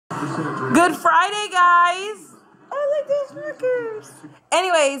Good Friday, guys. I like these markers.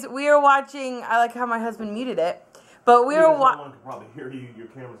 Anyways, we are watching. I like how my husband muted it, but we were watching. Someone can probably hear you. Your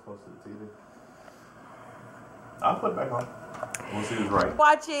camera's close to the TV. I'll put it back on. We'll see who's right.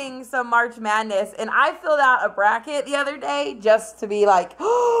 Watching some March Madness, and I filled out a bracket the other day just to be like,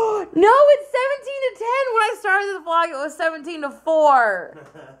 oh, no, it's 17-10. When I started the vlog, it was 17-4.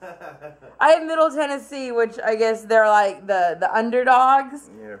 I have Middle Tennessee, which I guess they're like the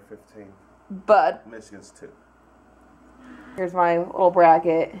underdogs. Yeah, 15. But Michigan's 2. here's my little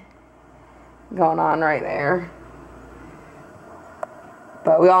bracket going on right there.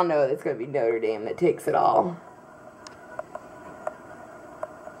 But we all know it's going to be Notre Dame that takes it all.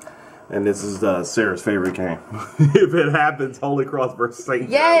 And this is Sarah's favorite game. If it happens, Holy Cross versus St.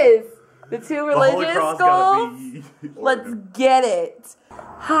 Yes! The two religious schools. Let's get it.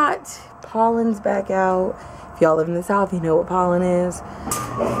 Hot. Pollen's back out. If y'all live in the South, you know what pollen is.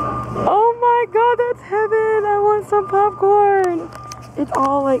 Oh my God, that's heaven. I want some popcorn. It's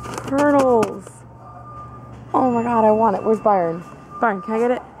all like kernels. Oh my God, I want it. Where's Byron? Byron, can I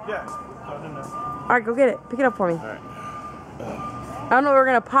get it? Yeah. Alright, go get it. Pick it up for me. Alright. I don't know what we're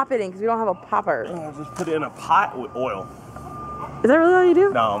going to pop it in because we don't have a popper. Just put it in a pot with oil. Is that really all you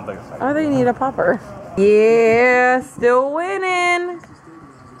do? No, I don't think so. I think you need a popper. Yeah, still winning.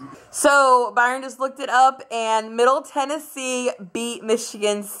 So, Byron just looked it up, and Middle Tennessee beat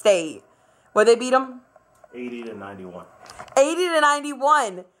Michigan State. What they beat them? 80-91.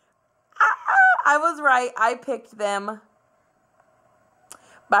 80-91. I was right. I picked them.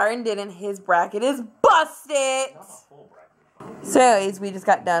 Byron didn't. His bracket is busted. So anyways, we just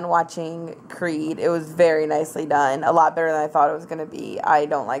got done watching Creed. It was very nicely done. A lot better than I thought it was going to be. I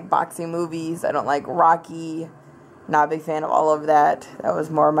don't like boxing movies. I don't like Rocky. Not a big fan of all of that. That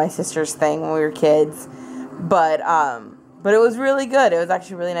was more my sister's thing when we were kids. But it was really good. It was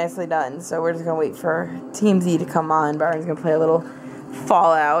actually really nicely done. So we're just going to wait for Team Z to come on. Byron's going to play a little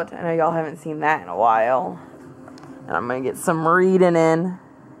Fallout. I know y'all haven't seen that in a while. And I'm going to get some reading in.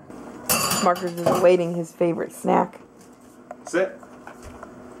 Marcus is awaiting his favorite snack. Sit.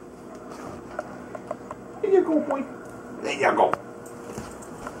 There you go, boy. There you go.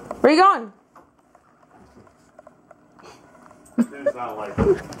 Where you going? It's not like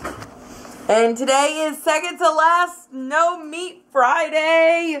it. And today is second to last No Meat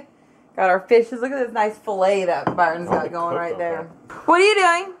Friday. Got our fishes. Look at this nice fillet that Byron's got going right there. What are you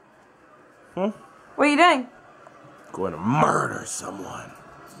doing? What are you doing? Going to murder someone.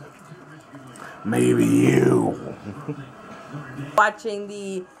 Maybe you. Watching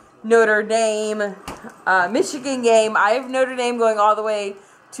the Notre Dame Michigan game. I have Notre Dame going all the way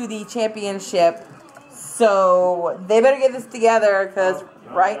to the championship. So they better get this together because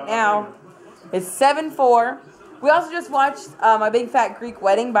right now it's 7-4. We also just watched My Big Fat Greek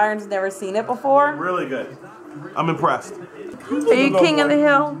Wedding. Byron's never seen it before. Really good. I'm impressed. Are you king of the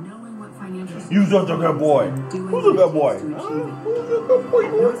hill? You such a good boy. Who's a good boy? Who's a good boy?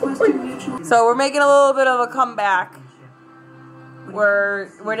 So we're making a little bit of a comeback.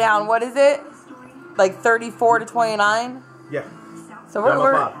 We're down. What is it? Like 34-29. Yeah. So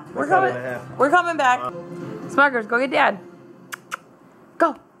we're coming back. Smuckers, go get Dad.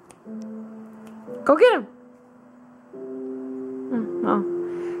 Go. Go get him. Well,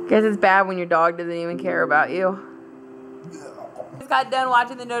 guess it's bad when your dog doesn't even care about you. Just got done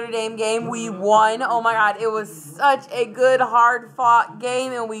watching the Notre Dame game. We won. Oh my God, it was such a good, hard-fought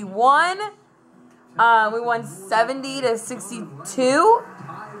game, and we won. We won 70-62.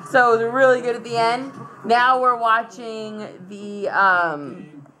 So it was really good at the end. Now we're watching the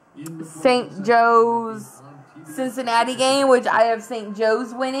St. Joe's Cincinnati game, which I have St.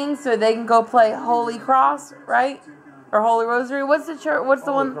 Joe's winning, so they can go play Holy Cross, right? Or Holy Rosary. What's the church? What's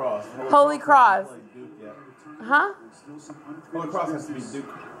the one? Cross. Holy Cross. Huh? Holy Cross has to be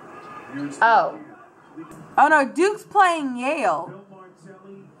Duke. Oh. Oh no, Duke's playing Yale.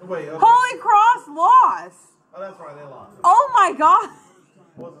 Wait, okay. Holy Cross lost. Oh, that's right, they lost. Oh my God.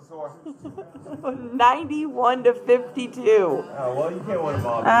 What's the score? 91-52. Oh, well, you can't win them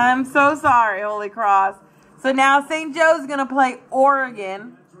all. I'm so sorry, Holy Cross. So now St. Joe's going to play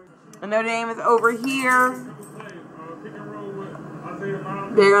Oregon. And Notre Dame is over here.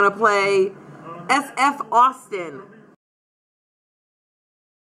 They're going to play SF Austin.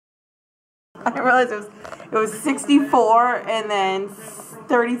 I didn't realize it was 64 and then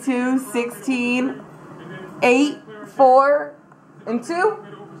 32, 16, 8, 4, and 2.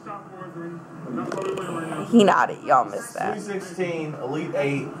 He nodded. Y'all missed that. 316, Elite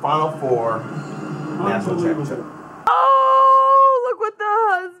 8, Final 4, National Championship. Oh, look what the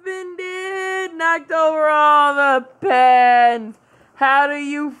husband did. Knocked over all the pens. How do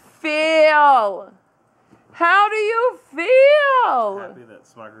you feel? How do you feel? Happy that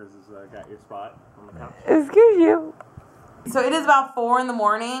Smuckers has got your spot on the couch. Excuse you. So it is about 4 in the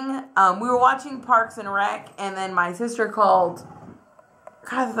morning. We were watching Parks and Rec, and then my sister called.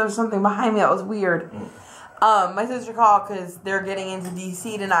 God, there was something behind me that was weird. My sister called because they're getting into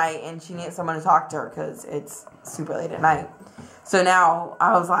DC tonight, and she needs someone to talk to her because it's super late at night. So now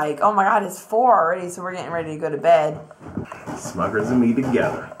I was like, oh my God, it's 4 already, so we're getting ready to go to bed. Smuckers and me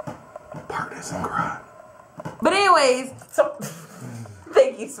together. Partners in crime. But anyways, so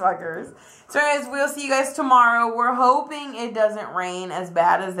thank you, Smuckers. So anyways, we'll see you guys tomorrow. We're hoping it doesn't rain as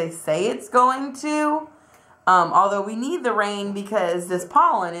bad as they say it's going to. Although we need the rain because this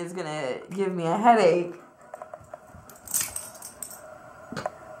pollen is going to give me a headache.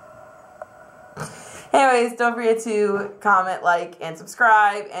 Anyways, don't forget to comment, like, and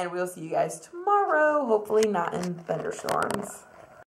subscribe. And we'll see you guys tomorrow. Hopefully not in thunderstorms.